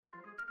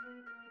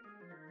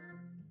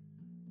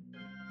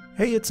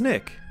Hey, it's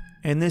Nick,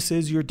 and this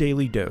is your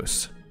Daily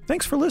Dose.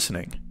 Thanks for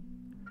listening.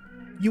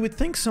 You would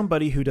think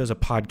somebody who does a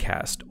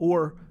podcast,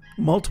 or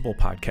multiple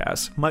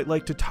podcasts, might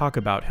like to talk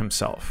about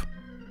himself.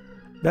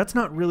 That's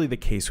not really the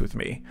case with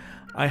me.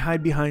 I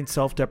hide behind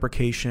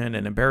self-deprecation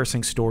and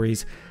embarrassing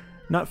stories,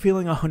 not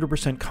feeling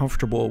 100%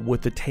 comfortable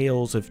with the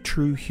tales of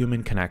true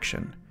human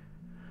connection.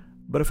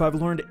 But if I've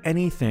learned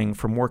anything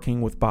from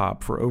working with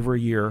Bob for over a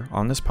year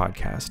on this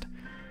podcast,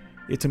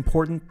 it's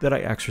important that I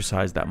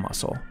exercise that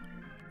muscle.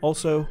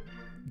 Also,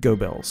 go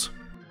Bills.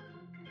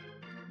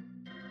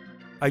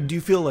 I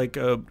do feel like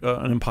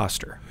an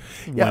imposter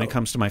when it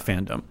comes to my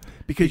fandom.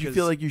 Because you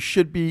feel like you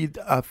should be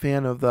a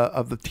fan of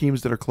the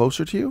teams that are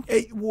closer to you?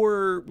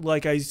 Or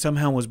like I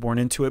somehow was born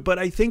into it. But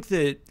I think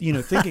that,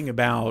 thinking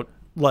about,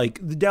 like,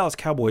 the Dallas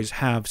Cowboys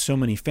have so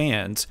many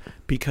fans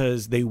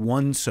because they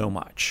won so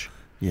much.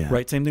 Yeah.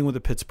 Right? Same thing with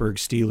the Pittsburgh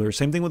Steelers.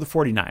 Same thing with the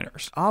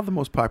 49ers. All the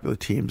most popular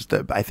teams,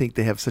 that I think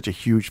they have such a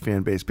huge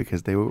fan base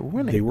because they were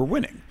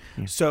winning.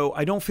 Yeah. So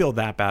I don't feel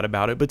that bad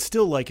about it. But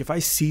still, like, if I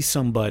see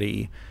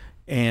somebody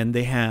and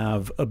they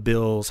have a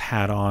Bills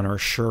hat on or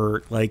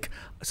shirt, like,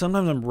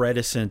 sometimes I'm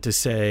reticent to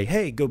say,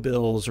 hey, go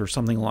Bills, or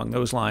something along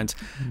those lines,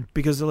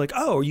 because they're like,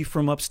 oh, are you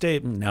from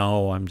upstate?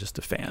 No, I'm just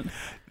a fan.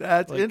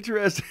 That's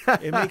interesting.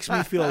 It makes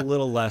me feel a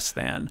little less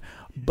than.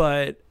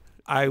 But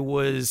I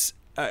was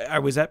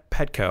at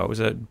Petco. I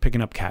was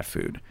picking up cat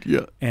food.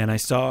 Yeah. And I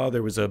saw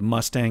there was a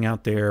Mustang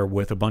out there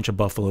with a bunch of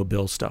Buffalo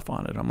Bills stuff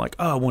on it. I'm like,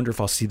 oh, I wonder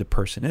if I'll see the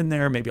person in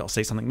there. Maybe I'll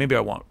say something. Maybe I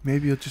won't.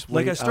 Maybe you'll just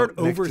I start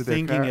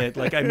overthinking it.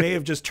 Like, I may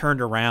have just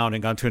turned around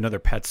and gone to another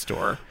pet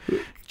store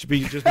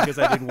just because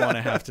I didn't want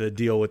to have to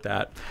deal with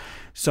that.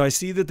 So I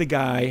see that the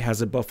guy has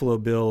a Buffalo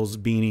Bills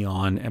beanie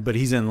on, but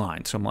he's in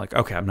line. So I'm like,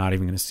 okay, I'm not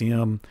even going to see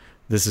him.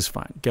 This is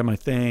fine. Get my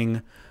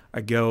thing.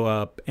 I go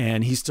up,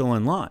 and he's still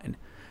in line,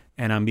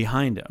 and I'm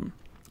behind him.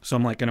 So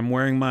I'm like, and I'm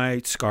wearing my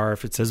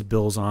scarf. It says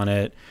Bills on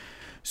it.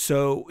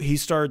 So he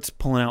starts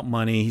pulling out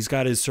money. He's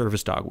got his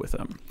service dog with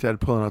him. Dad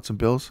pulling out some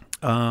bills?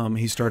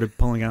 He started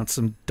pulling out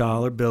some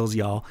dollar bills,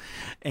 y'all.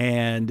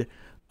 And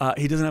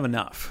he doesn't have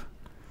enough.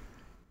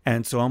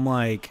 And so I'm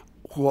like,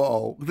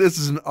 whoa, this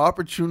is an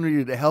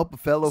opportunity to help a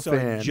fellow fan.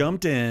 So I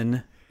jumped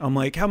in. I'm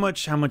like, how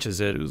much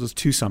is it? It was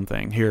 $2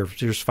 something. Here's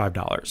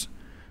 $5.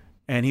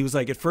 And he was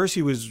like, at first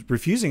he was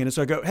refusing it. And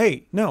so I go,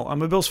 hey, no,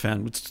 I'm a Bills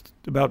fan. It's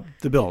about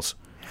the Bills.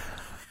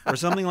 Or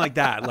something like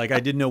that. Like, I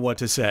didn't know what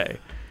to say.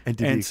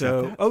 And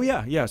so, oh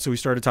yeah. So we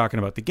started talking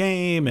about the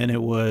game, and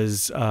it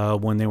was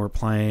when they were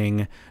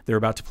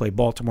about to play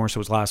Baltimore, so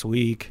it was last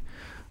week.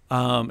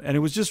 And it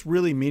was just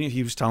really meaningful.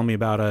 He was telling me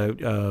about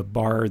a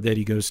bar that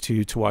he goes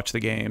to watch the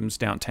games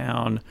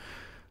downtown.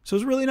 So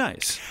it was really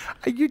nice.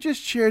 You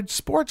just shared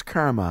sports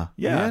karma,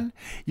 man.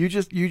 You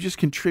just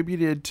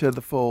contributed to the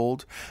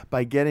fold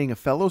by getting a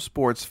fellow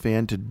sports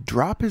fan to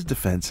drop his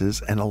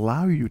defenses and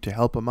allow you to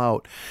help him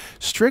out,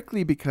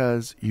 strictly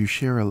because you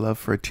share a love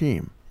for a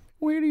team.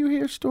 Where do you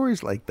hear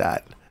stories like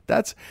that?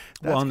 That's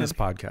on this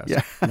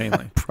podcast,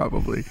 mainly.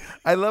 Probably.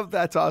 I love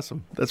that's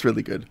awesome. That's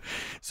really good.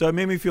 So it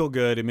made me feel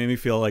good. It made me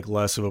feel like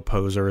less of a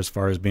poser as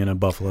far as being a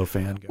Buffalo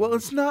fan goes. Well,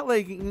 it's not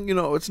like,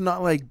 it's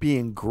not like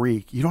being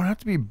Greek. You don't have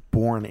to be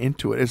born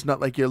into it. It's not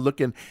like you're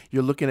looking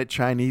at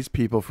Chinese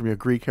people from your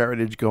Greek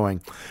heritage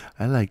going,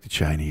 I like the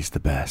Chinese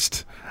the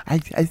best. I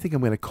think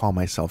I'm going to call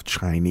myself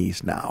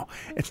Chinese now.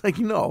 It's like,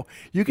 no,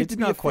 you get it's to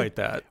be not quite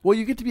that. Well,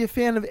 you get to be a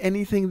fan of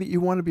anything that you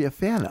want to be a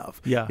fan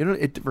of. Yeah.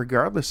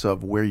 Regardless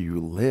of where you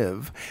live.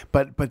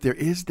 But there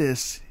is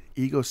this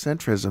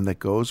egocentrism that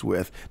goes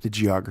with the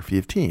geography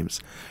of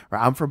teams.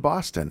 I'm from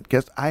Boston.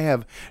 Guess I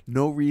have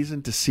no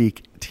reason to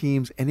seek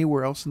teams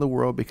anywhere else in the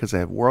world because I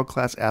have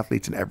world-class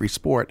athletes in every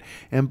sport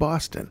in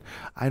Boston.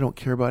 I don't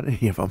care about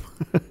any of them.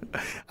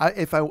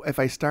 If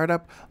I start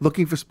up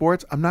looking for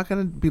sports, I'm not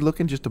going to be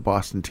looking just to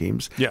Boston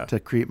teams to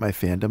create my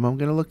fandom. I'm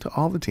going to look to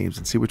all the teams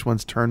and see which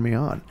ones turn me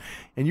on.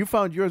 And you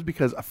found yours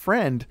because a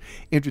friend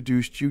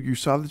introduced you. You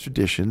saw the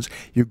traditions.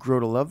 You grow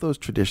to love those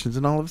traditions,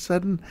 and all of a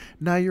sudden,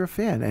 now you're a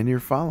fan and you're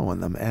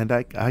following them. And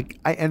I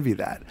envy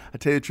that. I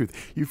tell you the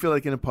truth. You feel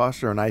like an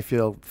imposter, and I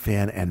feel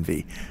fan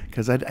envy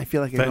because I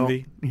feel like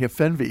Fenvy.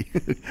 Fenvy,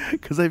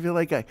 because I feel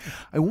like I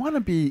want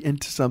to be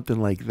into something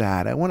like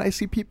that. I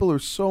see people who are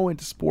so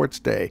into sports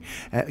day,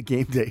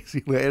 game day.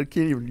 I can't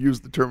even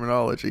use the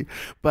terminology,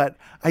 but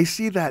I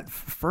see that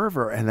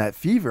fervor and that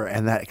fever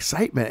and that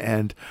excitement,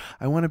 and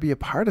I want to be a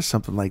part of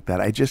something like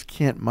that. I just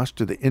can't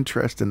muster the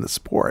interest in the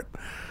sport.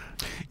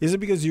 Is it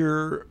because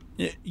you're,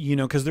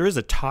 because there is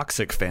a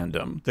toxic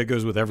fandom that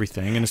goes with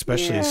everything, and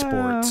especially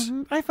sports.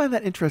 I find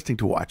that interesting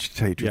to watch, to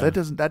tell you the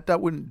truth.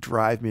 That wouldn't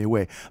drive me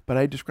away. But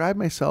I describe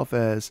myself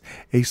as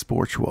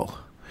asportual.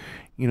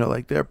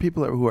 Like there are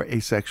people who are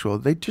asexual.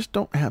 They just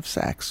don't have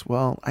sex.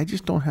 Well, I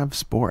just don't have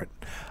sport.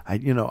 I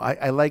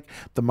like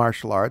the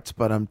martial arts,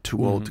 but I'm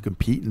too old to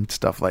compete and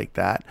stuff like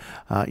that.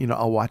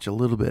 I'll watch a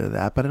little bit of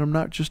that, but I'm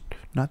not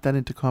that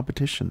into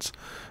competitions.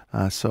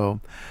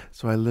 So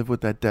I live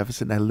with that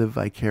deficit, and I live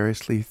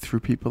vicariously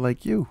through people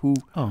like you who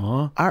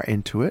are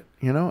into it,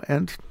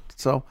 and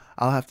So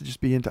I'll have to just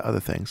be into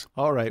other things.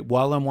 All right.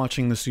 While I'm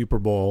watching the Super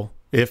Bowl,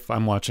 if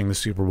I'm watching the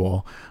Super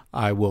Bowl,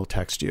 I will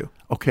text you.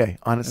 Okay,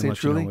 honestly and and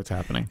let you know truly, what's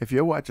happening. if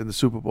you're watching the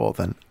Super Bowl,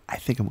 then I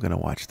think I'm going to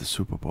watch the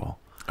Super Bowl.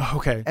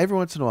 Okay. Every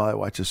once in a while, I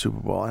watch the Super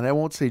Bowl, and I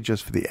won't say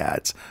just for the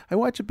ads. I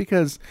watch it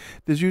because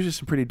there's usually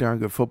some pretty darn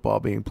good football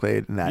being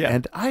played in that. Yeah.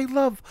 And I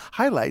love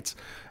highlights.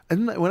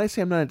 And when I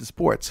say I'm not into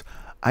sports,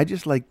 I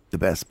just like the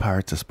best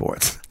parts of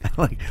sports.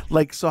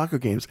 like soccer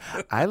games.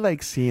 I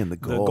like seeing the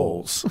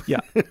goals. Yeah.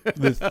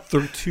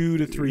 The 2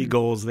 to 3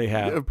 goals they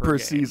have per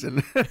game.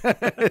 season.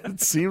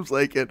 It seems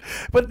like it.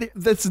 But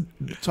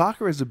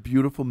soccer is a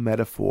beautiful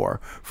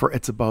metaphor for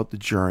it's about the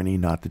journey,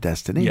 not the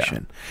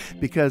destination.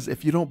 Because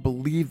if you don't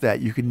believe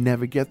that, you can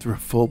never get through a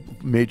full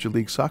Major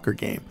League Soccer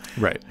game.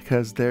 Right.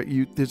 Because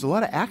there's a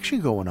lot of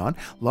action going on,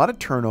 a lot of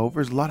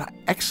turnovers, a lot of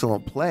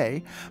excellent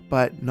play,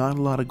 but not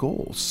a lot of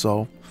goals.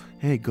 So,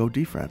 hey, go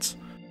defense.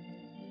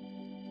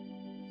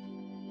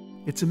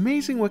 It's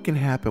amazing what can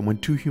happen when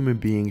two human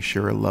beings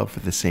share a love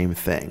for the same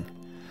thing.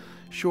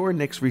 Sure,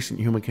 Nick's recent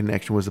human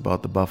connection was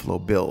about the Buffalo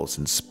Bills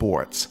and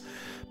sports,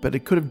 but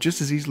it could have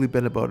just as easily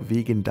been about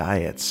vegan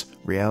diets,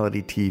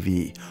 reality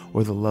TV,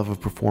 or the love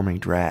of performing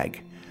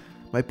drag.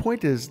 My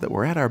point is that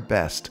we're at our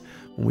best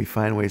when we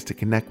find ways to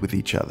connect with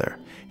each other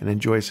and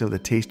enjoy some of the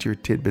tastier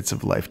tidbits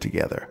of life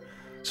together.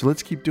 So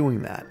let's keep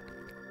doing that.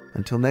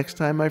 Until next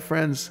time, my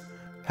friends,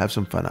 have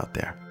some fun out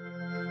there.